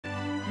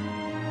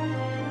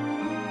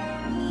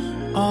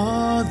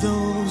All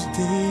those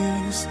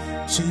days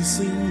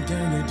chasing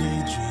down a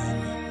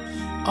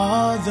daydream,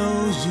 all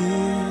those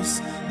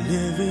years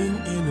living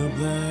in a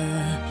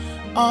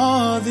blur,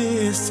 all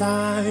this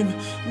time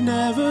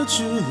never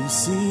truly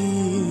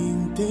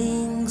seeing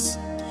things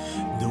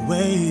the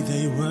way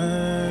they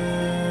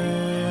were.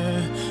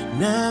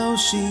 Now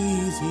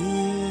she's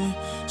here,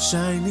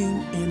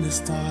 shining in the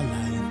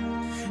starlight.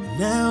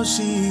 Now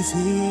she's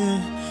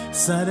here,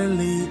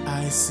 suddenly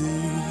I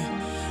see.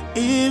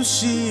 If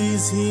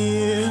she's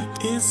here,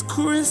 it's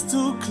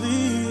crystal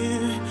clear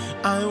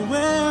I'm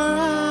where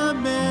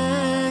I'm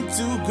meant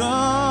to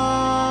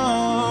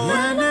go.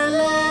 And at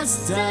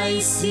last I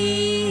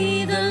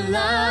see the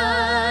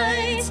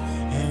light,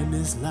 and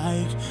it's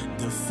like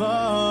the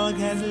fog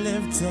has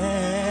lifted.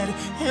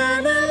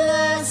 And at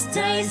last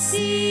I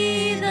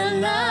see the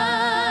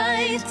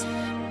light,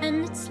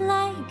 and it's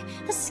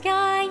like the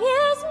sky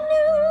is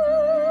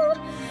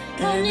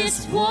new, and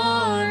it's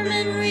warm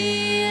and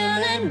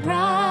real and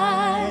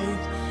bright,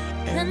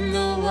 and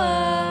the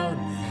world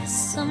has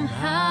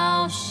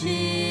somehow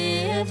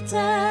shifted.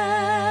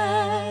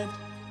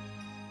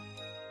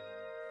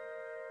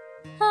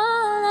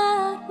 All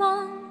at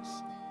once,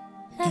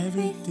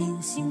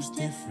 everything seems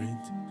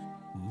different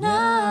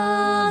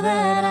now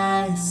that